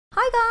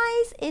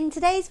Hi guys! In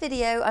today's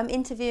video I'm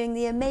interviewing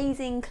the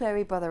amazing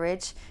Chloe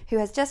Brotheridge, who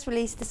has just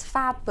released this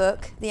fab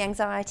book, The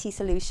Anxiety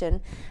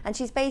Solution, and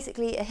she's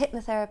basically a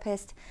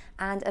hypnotherapist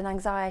and an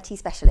anxiety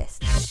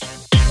specialist.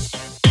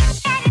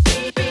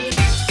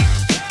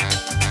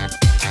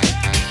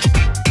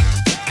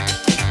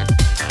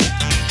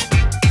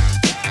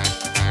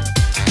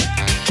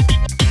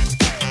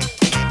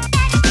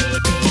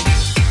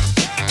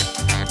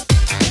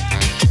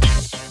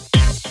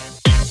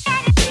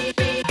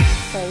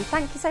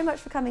 Thank you so much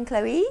for coming,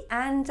 Chloe.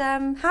 And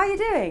how are you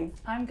doing?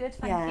 I'm good,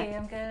 thank you.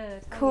 I'm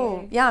good.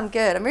 Cool. Yeah, I'm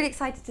good. I'm really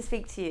excited to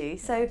speak to you.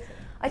 So,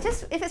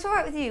 if it's all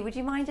right with you, would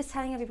you mind just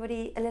telling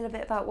everybody a little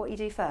bit about what you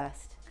do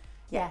first?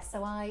 Yeah,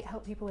 so I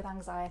help people with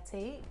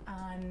anxiety,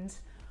 and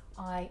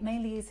I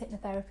mainly use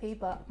hypnotherapy,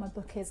 but my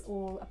book is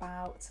all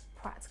about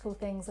practical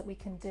things that we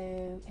can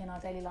do in our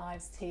daily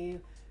lives to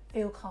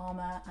feel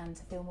calmer and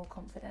to feel more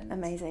confident.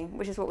 Amazing,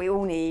 which is what we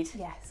all need.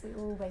 Yes, we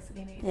all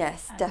basically need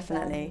Yes, it. And,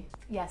 definitely.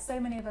 Yeah, so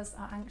many of us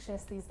are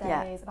anxious these days.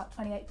 Yeah. About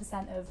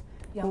 28% of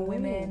young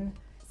women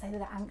say that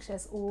they're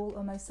anxious all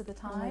or most of the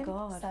time. Oh my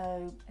God.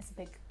 So it's a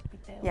big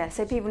deal. Yeah,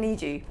 so people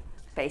need you,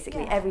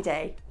 basically, every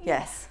day. Yeah.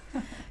 Yes.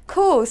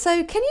 Cool.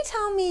 So can you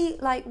tell me,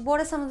 like, what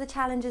are some of the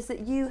challenges that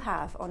you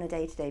have on a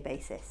day-to-day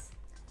basis?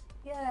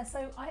 Yeah,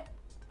 so I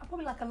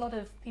probably, like a lot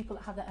of people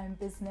that have their own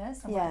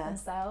business and work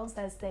themselves,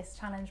 there's this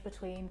challenge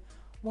between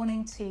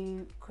wanting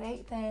to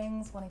create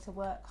things, wanting to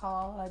work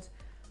hard,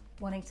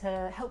 wanting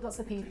to help lots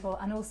of people,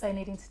 and also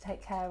needing to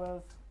take care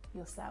of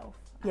yourself.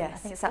 Yes, I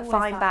think it's that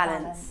fine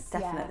balance,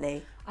 yeah.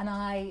 definitely. And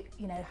I,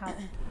 have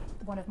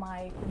one of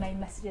my main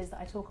messages that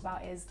I talk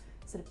about is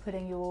sort of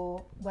putting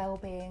your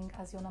well-being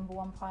as your number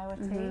one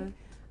priority.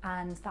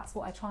 And that's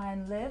what I try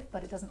and live,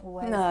 but it doesn't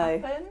always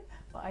happen.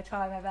 But I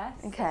try my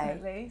best,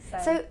 definitely.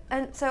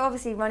 So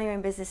obviously running your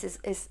own business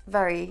is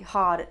very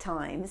hard at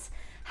times.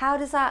 How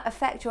does that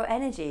affect your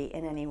energy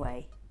in any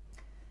way?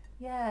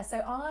 Yeah,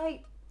 so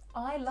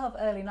I love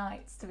early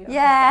nights, to be honest.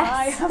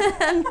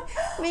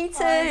 Yes, me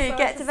too.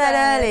 Get to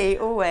bed early,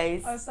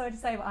 always. I'm sorry to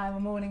say, but I'm a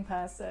morning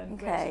person,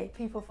 which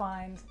people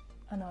find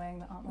annoying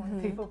that aren't morning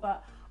people,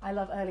 but I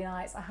love early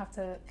nights. I have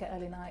to get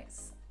early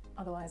nights,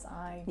 otherwise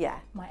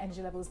my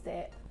energy levels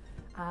dip.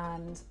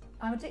 And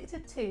I'm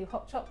addicted to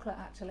hot chocolate,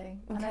 actually.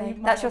 Okay,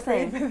 that's your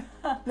thing.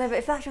 No, but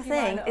if that's your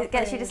thing, it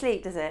gets you to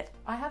sleep, does it?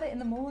 I have it in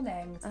the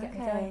morning to get me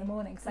going in the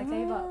morning, because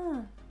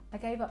I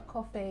gave up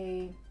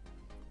coffee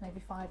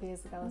maybe 5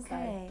 years ago or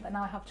so, but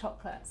now I have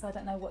chocolate, so I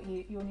don't know what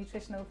your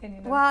nutritional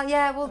opinion.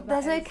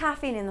 There's no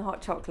caffeine in the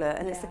hot chocolate,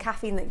 and it's the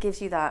caffeine that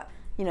gives you that,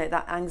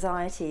 that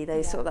anxiety,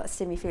 sort of that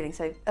stimmy feeling.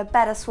 So a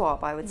better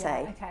swap, I would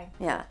say. Okay.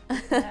 Yeah.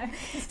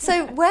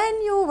 So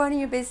when you're running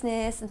your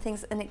business and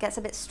things, and it gets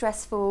a bit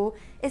stressful,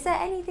 is there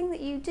anything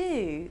that you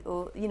do,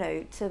 or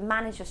to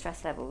manage your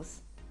stress levels?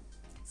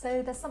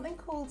 So there's something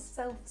called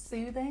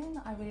self-soothing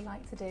that I really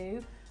like to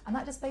do, and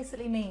that just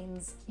basically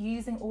means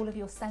using all of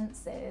your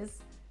senses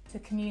to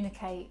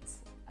communicate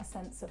a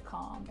sense of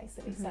calm,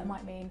 basically. So it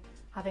might mean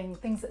having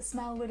things that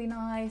smell really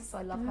nice.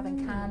 I love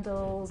having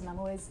candles, and I'm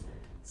always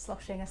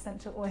sloshing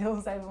essential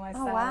oils over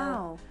myself. Oh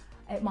wow.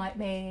 It might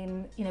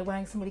mean,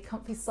 wearing some really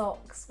comfy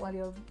socks while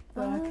you're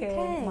working.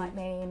 It might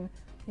mean,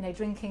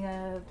 drinking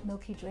a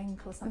milky drink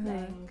or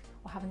something,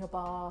 or having a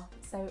bar.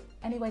 So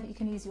any way that you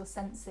can use your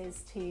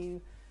senses to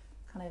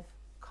kind of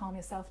calm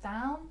yourself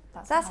down.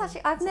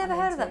 I've never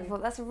heard of that before.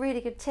 That's a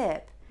really good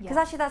tip. Because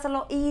actually that's a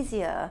lot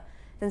easier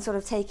than sort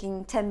of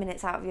taking 10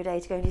 minutes out of your day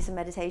to go and do some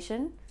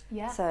meditation.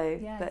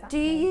 Yeah. But do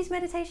you use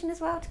meditation as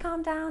well to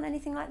calm down,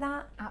 anything like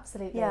that?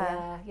 Absolutely,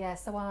 yeah.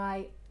 So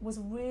I was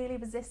really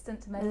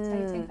resistant to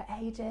meditating for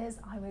ages.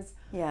 I was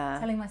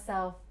telling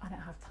myself, I don't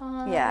have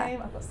time,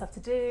 I've got stuff to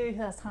do,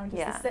 who has time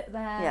just to sit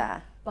there? Yeah.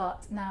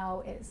 But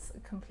now it's a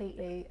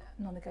completely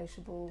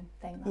non-negotiable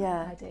thing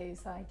that I do.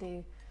 So I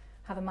do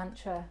have a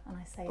mantra, and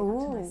I say that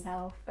to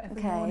myself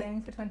every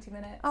morning for 20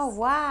 minutes. Oh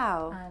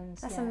wow, and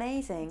that's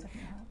amazing.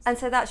 And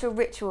so that's your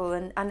ritual,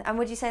 and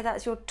would you say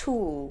that's your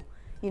tool,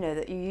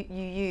 that you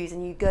use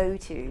and you go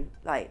to,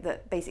 like,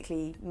 that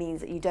basically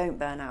means that you don't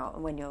burn out,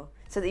 and when you're,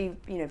 so that you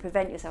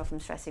prevent yourself from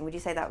stressing? Would you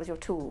say that was your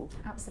tool?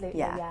 Absolutely,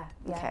 yeah.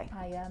 Okay.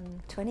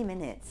 20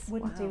 minutes.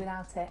 Wouldn't do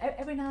without it.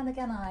 Every now and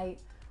again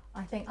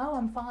I think, oh,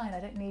 I'm fine,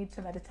 I don't need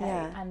to meditate,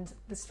 and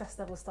the stress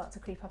levels start to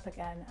creep up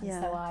again, and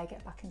so I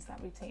get back into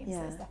that routine.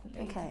 So it's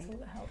definitely a tool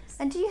that helps.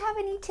 And do you have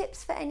any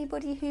tips for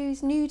anybody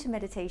who's new to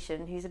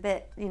meditation, who's a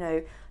bit,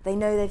 they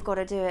know they've got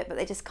to do it, but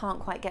they just can't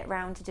quite get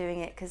round to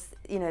doing it because,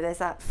 there's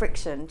that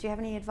friction? Do you have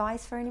any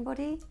advice for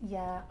anybody?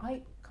 Yeah,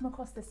 I come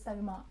across this so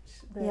much,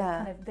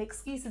 kind of the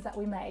excuses that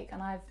we make,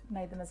 and I've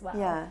made them as well.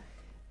 Yeah.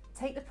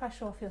 Take the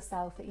pressure off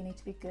yourself that you need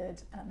to be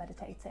good at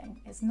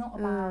meditating. It's not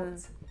about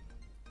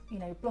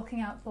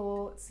blocking out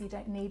thoughts. You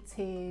don't need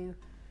to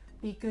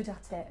be good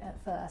at it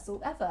at first or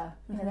ever.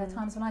 There are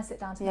times when I sit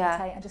down to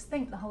meditate and just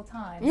think the whole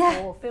time,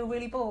 or feel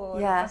really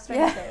bored or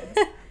frustrated.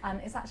 And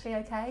it's actually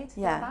okay to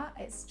feel that.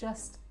 It's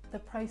just the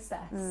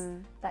process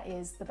that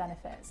is the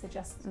benefit. So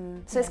just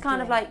so it's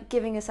kind of like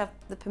giving yourself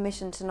the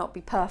permission to not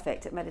be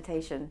perfect at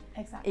meditation.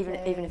 Exactly.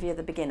 Even if you're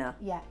the beginner.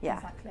 Yeah.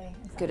 Exactly.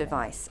 Good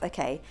advice.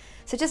 Okay.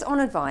 So just on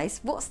advice,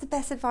 what's the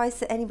best advice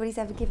that anybody's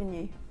ever given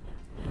you?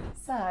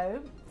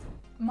 So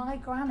my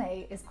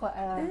granny is quite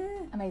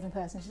an amazing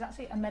person. She's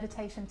actually a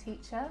meditation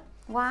teacher.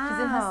 Wow. She's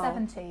in her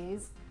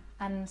 70s,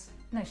 and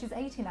no, she's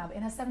 80 now, but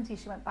in her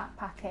 70s she went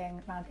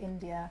backpacking around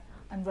India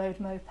and rode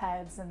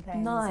mopeds and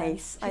things.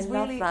 Nice. And I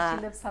love that.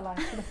 She lives her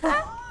life to the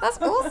full.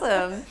 That's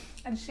awesome.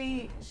 And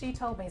she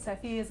told me, so a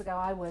few years ago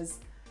I was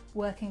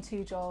working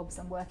 2 jobs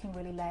and working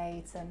really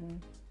late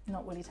and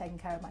not really taking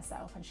care of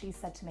myself, and she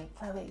said to me,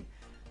 Chloe,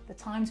 the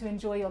time to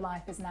enjoy your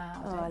life is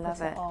now. Don't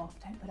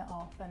put it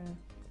off. And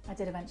I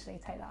did eventually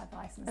take that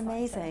advice. And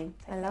amazing.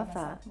 I love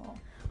that. More.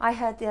 I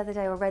heard the other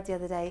day, or read the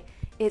other day,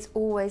 it's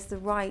always the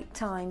right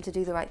time to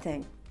do the right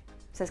thing.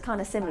 So it's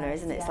kind of similar,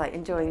 isn't it? It's like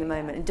enjoying the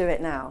moment and do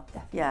it now.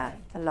 Definitely. Yeah,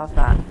 I love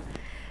that.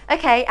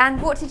 Okay,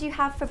 and what did you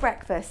have for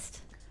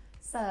breakfast?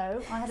 So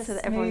I had a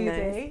that everyone knows.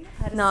 smoothie.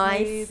 I had a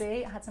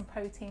smoothie. I had some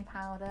protein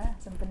powder, I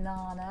had some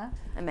banana.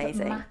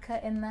 Amazing. Put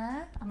maca in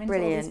there. I'm into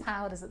Brilliant. all these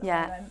powders at the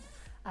moment.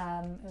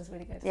 It was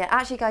really good. Yeah,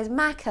 actually guys,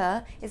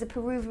 maca is a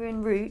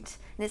Peruvian root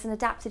and it's an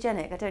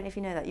adaptogenic. I don't know if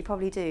you know that, you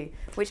probably do,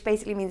 which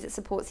basically means it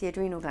supports the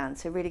adrenal gland,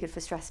 so really good for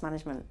stress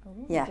management.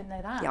 Ooh, yeah. Didn't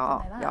know that.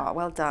 Yeah,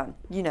 well done.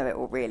 You know it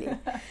all really.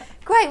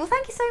 Great, well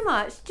thank you so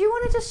much. Do you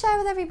want to just share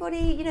with everybody,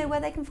 you know,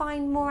 where they can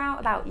find more out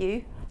about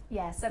you?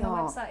 Yeah, so my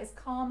website is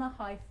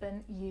karma-u.com.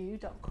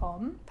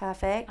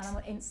 Perfect. And I'm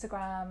on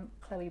Instagram,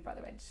 Chloe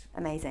Brotheridge.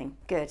 Amazing,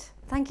 good.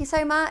 Thank you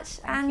so much,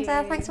 and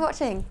thanks for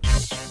watching.